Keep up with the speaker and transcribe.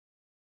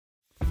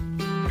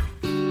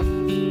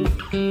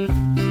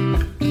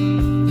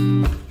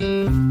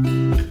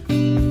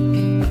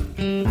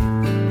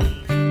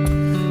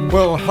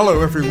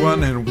hello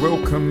everyone, and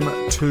welcome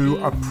to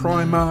a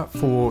primer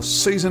for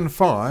Season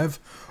 5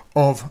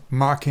 of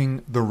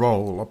Marking the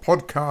Role, a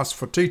podcast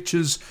for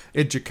teachers,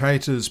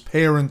 educators,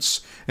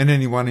 parents and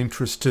anyone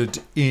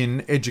interested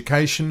in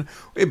education.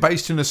 We're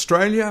based in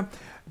Australia,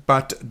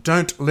 but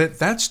don't let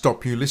that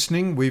stop you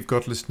listening. We've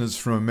got listeners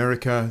from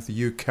America,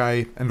 the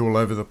UK and all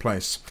over the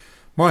place.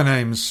 My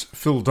name's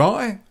Phil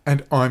Dye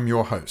and I'm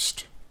your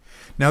host.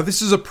 Now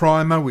this is a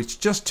primer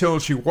which just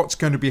tells you what's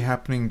going to be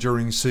happening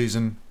during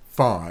Season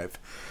 5.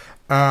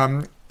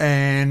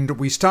 And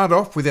we start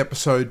off with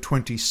episode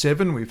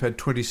 27. We've had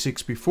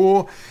 26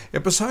 before.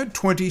 Episode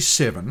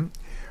 27,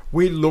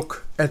 we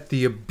look at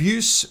the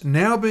abuse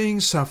now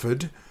being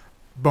suffered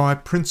by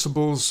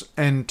principals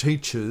and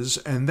teachers,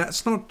 and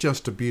that's not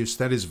just abuse,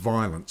 that is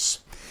violence.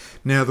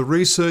 Now, the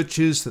research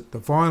is that the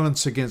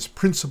violence against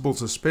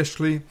principals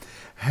especially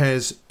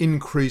has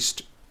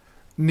increased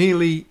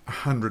nearly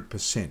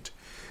 100%.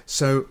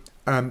 So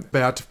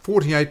about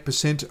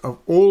 48% of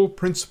all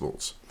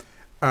principals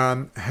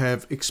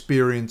have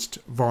experienced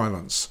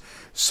violence.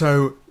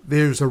 So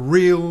there's a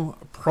real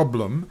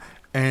problem,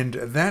 and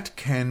that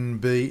can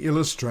be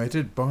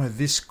illustrated by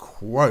this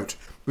quote,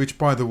 which,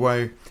 by the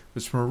way,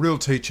 was from a real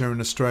teacher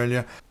in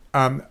Australia.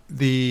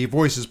 The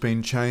voice has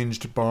been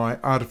changed by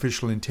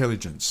artificial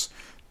intelligence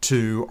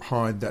to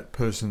hide that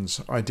person's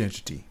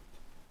identity.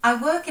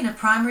 I work in a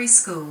primary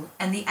school,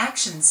 and the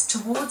actions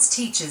towards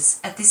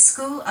teachers at this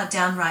school are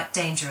downright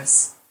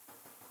dangerous.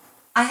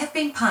 I have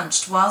been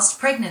punched whilst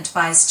pregnant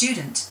by a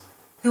student,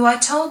 who I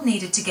told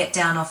needed to get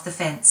down off the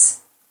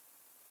fence.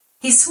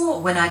 He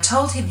swore when I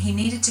told him he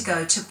needed to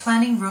go to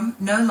planning room,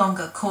 no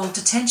longer called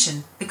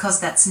detention, because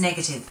that's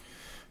negative.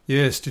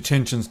 Yes,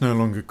 detention's no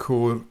longer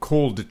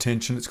called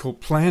detention, it's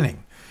called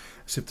planning.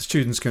 As if the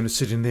student's going to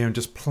sit in there and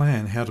just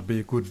plan how to be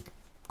a good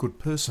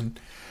person.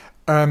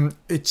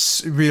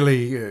 It's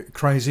really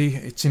crazy.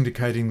 It's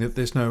indicating that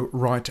there's no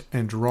right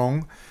and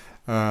wrong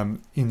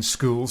in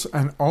schools.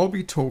 And I'll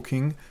be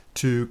talking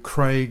to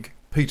Craig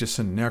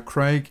Peterson. Now,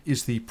 Craig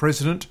is the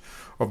president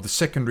of the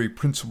Secondary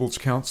Principals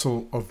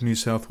Council of New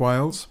South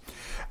Wales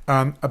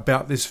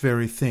about this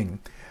very thing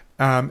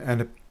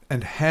and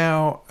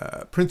how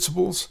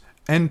principals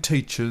and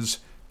teachers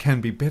can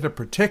be better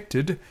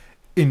protected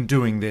in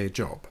doing their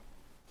job.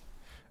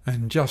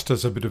 And just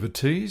as a bit of a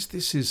tease,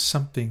 this is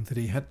something that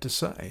he had to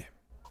say.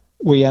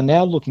 We are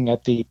now looking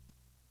at the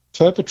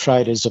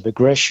perpetrators of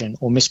aggression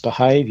or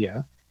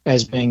misbehaviour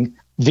as being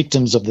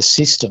victims of the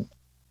system.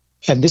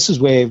 And this is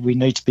where we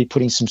need to be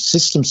putting some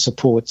system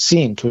supports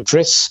in to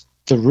address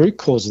the root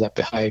cause of that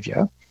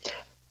behaviour,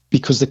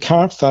 because the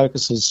current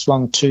focus has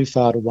swung too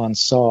far to one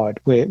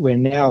side. We're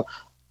now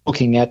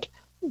looking at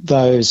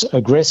those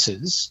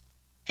aggressors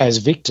as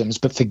victims,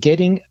 but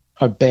forgetting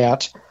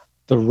about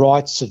the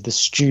rights of the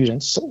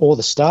students or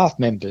the staff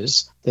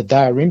members that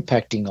they are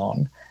impacting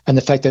on, and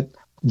the fact that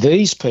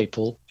these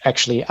people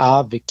actually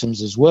are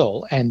victims as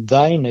well, and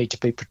they need to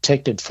be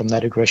protected from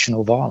that aggression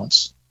or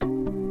violence.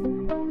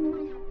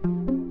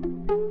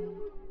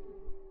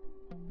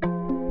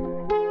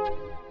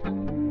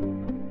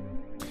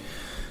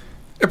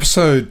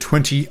 Episode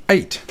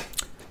 28.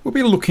 We'll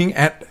be looking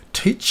at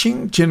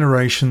teaching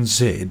Generation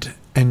Z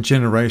and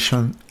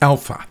Generation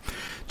Alpha.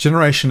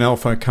 Generation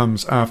Alpha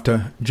comes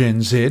after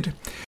Gen Z.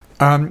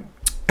 And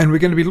we're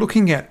going to be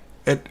looking at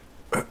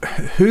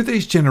who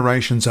these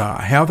generations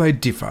are, how they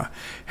differ,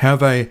 how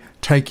they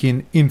take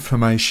in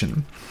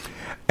information,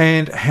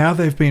 and how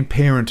they've been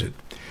parented.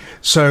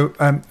 So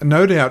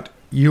no doubt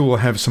you will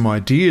have some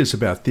ideas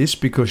about this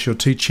because you're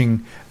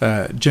teaching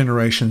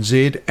Generation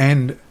Z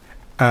and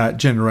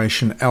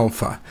Generation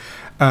Alpha.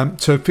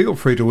 So feel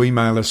free to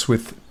email us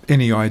with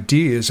any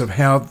ideas of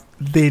how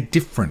they're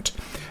different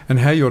and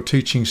how your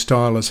teaching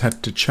style has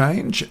had to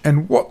change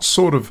and what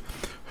sort of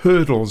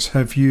hurdles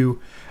have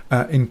you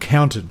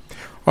encountered.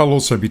 I'll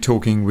also be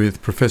talking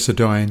with Professor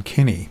Diane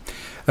Kenny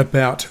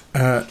about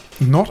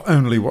not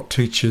only what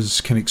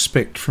teachers can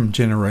expect from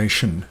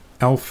Generation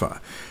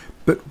Alpha,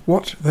 but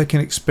what they can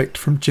expect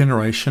from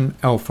Generation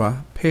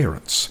Alpha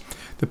parents,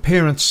 the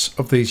parents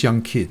of these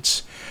young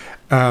kids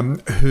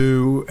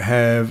who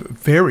have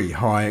very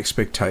high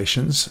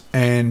expectations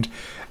and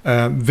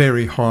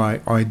very high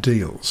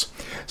ideals.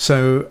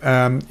 So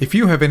if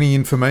you have any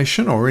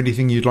information or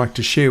anything you'd like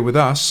to share with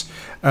us,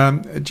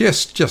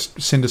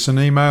 just send us an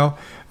email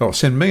or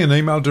send me an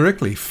email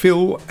directly,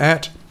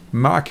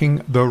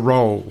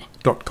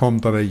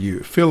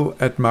 phil@markingtherole.com.au,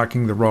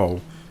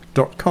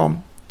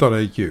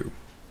 phil@markingtherole.com.au.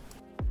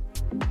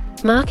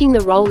 Marking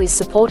the Role is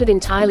supported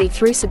entirely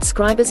through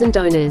subscribers and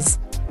donors.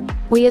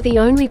 We are the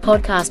only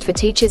podcast for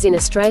teachers in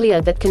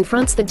Australia that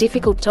confronts the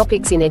difficult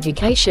topics in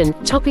education,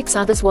 topics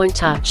others won't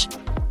touch.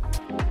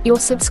 Your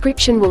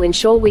subscription will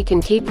ensure we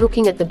can keep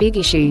looking at the big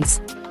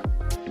issues.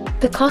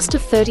 The cost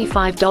of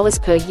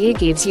 $35 per year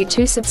gives you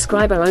 2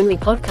 subscriber-only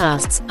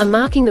podcasts, a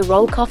Marking the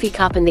Role coffee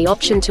cup and the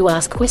option to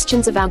ask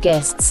questions of our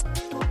guests.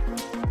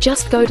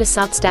 Just go to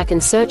Substack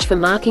and search for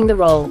Marking the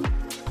Role.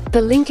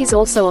 The link is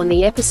also on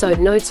the episode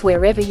notes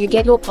wherever you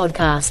get your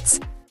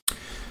podcasts.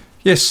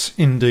 Yes,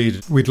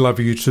 indeed. We'd love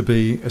you to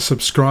be a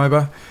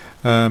subscriber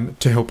to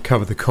help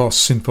cover the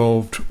costs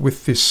involved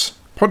with this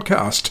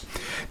podcast.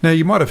 Now,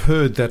 you might have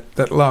heard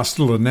that last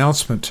little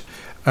announcement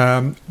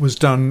was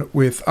done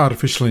with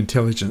artificial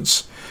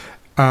intelligence.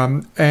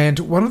 And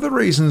one of the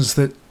reasons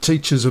that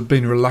teachers have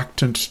been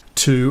reluctant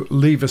to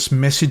leave us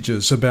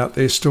messages about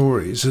their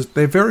stories is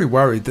they're very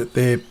worried that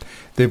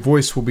their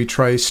voice will be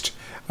traced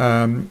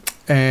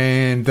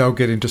and they'll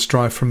get into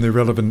strife from the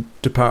relevant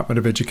Department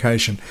of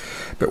Education.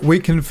 But we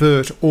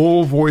convert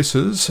all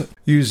voices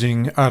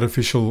using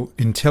artificial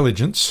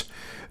intelligence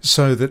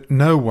so that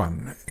no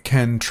one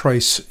can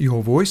trace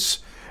your voice.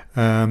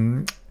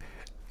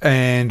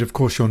 And of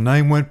course your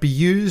name won't be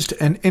used,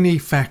 and any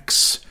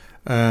facts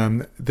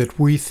that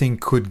we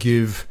think could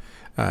give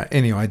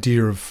any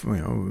idea of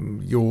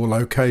your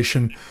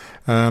location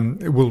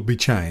will be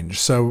changed.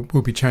 So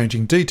we'll be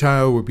changing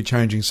detail, we'll be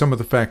changing some of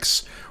the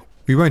facts.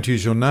 We won't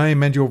use your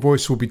name, and your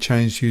voice will be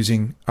changed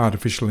using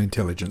artificial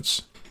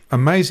intelligence.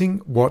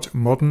 Amazing what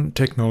modern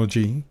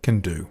technology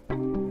can do.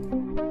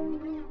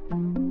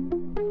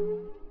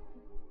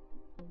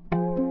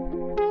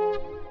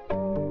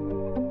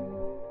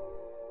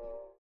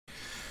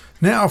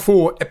 Now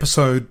for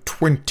episode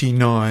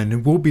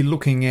 29, we'll be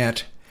looking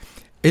at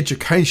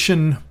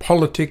education,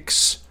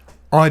 politics,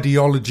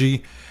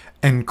 ideology,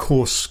 and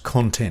course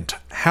content.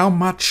 How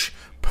much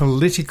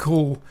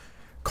political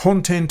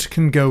content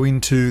can go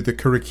into the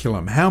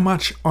curriculum? How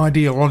much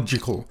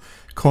ideological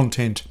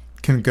content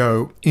can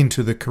go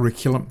into the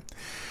curriculum?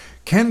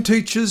 Can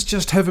teachers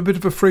just have a bit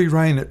of a free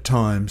rein at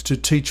times to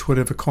teach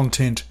whatever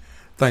content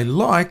they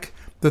like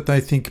that they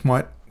think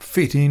might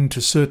fit into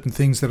certain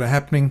things that are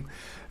happening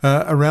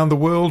around the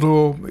world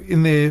or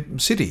in their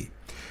city?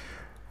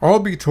 I'll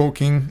be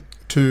talking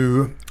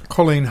to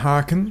Colleen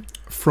Harkin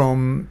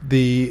from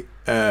the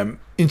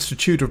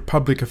Institute of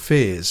Public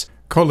Affairs.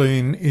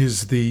 Colleen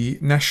is the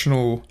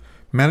National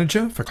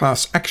Manager for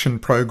Class Action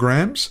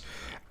Programs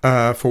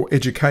for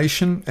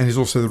Education and is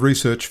also the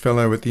Research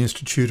Fellow at the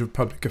Institute of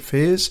Public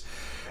Affairs.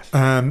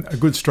 A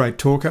good straight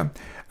talker.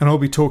 And I'll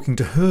be talking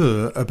to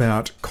her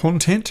about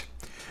content.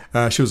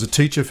 She was a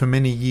teacher for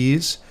many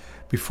years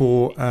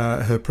before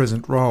her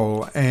present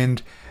role,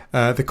 and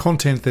the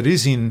content that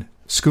is in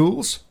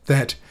schools,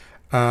 that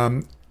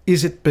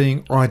is it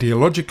being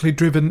ideologically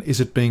driven, is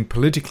it being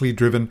politically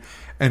driven,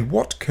 and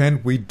what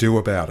can we do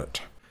about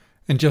it?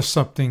 And just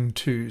something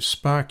to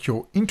spark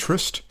your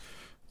interest,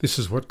 this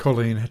is what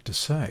Colleen had to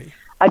say.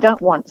 I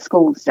don't want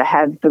schools to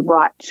have the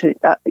right to,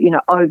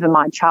 over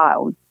my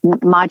child.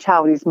 My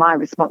child is my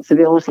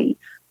responsibility.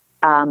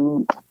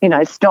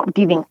 Stop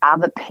giving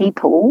other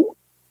people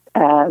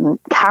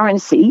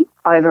currency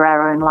over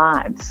our own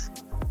lives.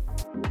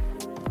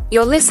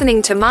 You're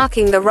listening to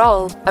Marking the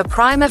Role, a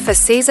primer for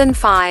Season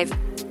 5.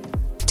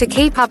 To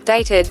keep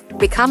updated,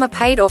 become a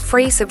paid or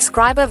free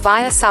subscriber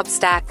via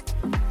Substack.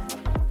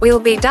 We'll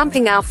be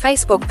dumping our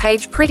Facebook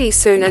page pretty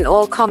soon, and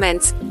all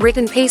comments,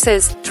 written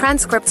pieces,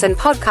 transcripts and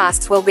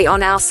podcasts will be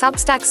on our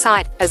Substack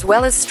site, as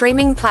well as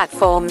streaming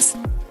platforms.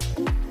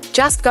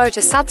 Just go to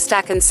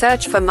Substack and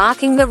search for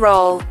Marking the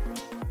Role.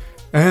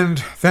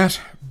 And that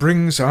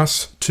brings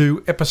us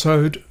to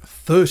episode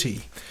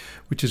 30,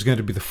 which is going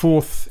to be the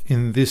fourth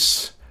in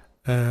this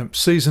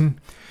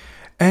season.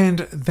 And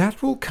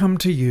that will come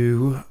to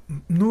you,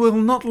 well,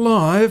 not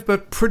live,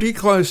 but pretty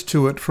close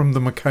to it from the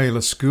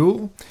Michaela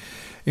School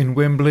in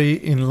Wembley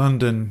in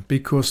London,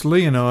 because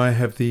Lee and I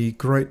have the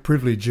great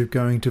privilege of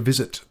going to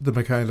visit the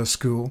Michaela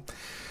School.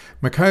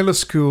 Michaela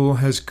School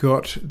has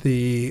got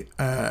the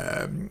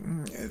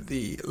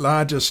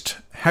largest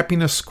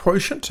happiness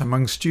quotient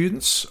among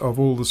students of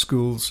all the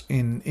schools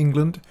in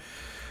England.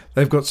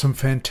 They've got some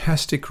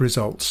fantastic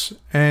results,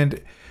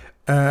 and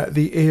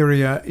the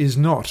area is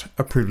not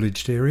a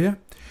privileged area.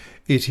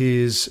 It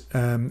is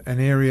an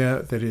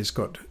area that has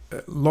got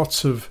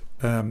lots of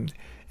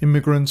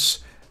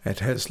immigrants. It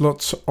has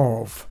lots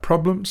of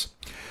problems.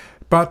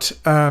 But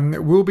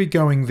we'll be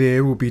going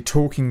there. We'll be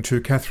talking to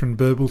Catherine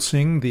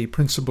Birbal-Singh, the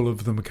principal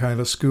of the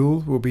Michaela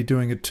School. We'll be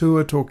doing a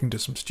tour, talking to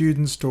some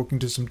students, talking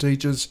to some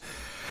teachers.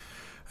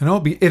 And I'll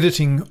be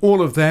editing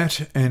all of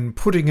that and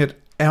putting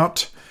it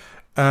out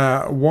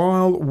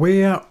while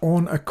we're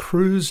on a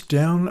cruise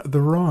down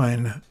the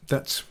Rhine.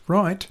 That's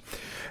right.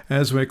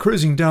 As we're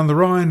cruising down the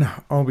Rhine,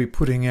 I'll be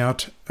putting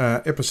out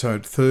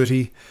episode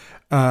 30,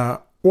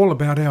 all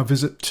about our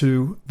visit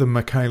to the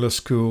Michaela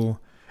School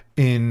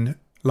in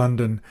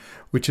London,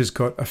 which has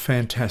got a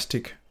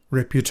fantastic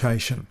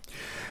reputation.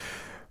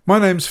 My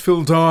name's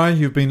Phil Dye.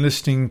 You've been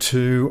listening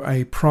to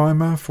a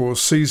primer for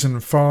Season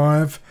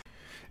 5.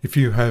 If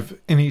you have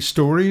any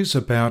stories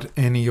about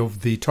any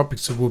of the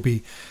topics that we'll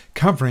be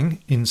covering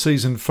in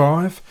Season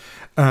 5,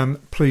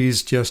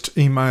 please just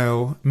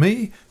email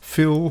me,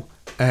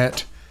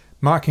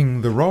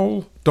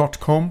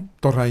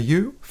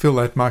 phil@markingtherole.com.au,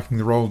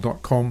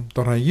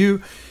 phil@markingtherole.com.au.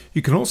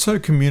 You can also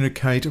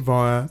communicate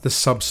via the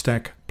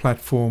Substack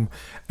platform,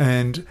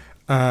 and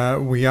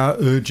we are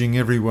urging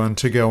everyone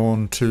to go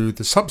on to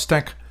the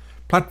Substack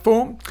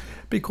platform,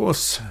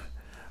 because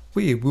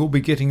we will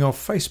be getting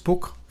off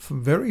Facebook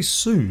very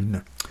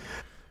soon.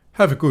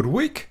 Have a good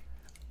week,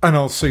 and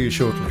I'll see you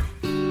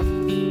shortly.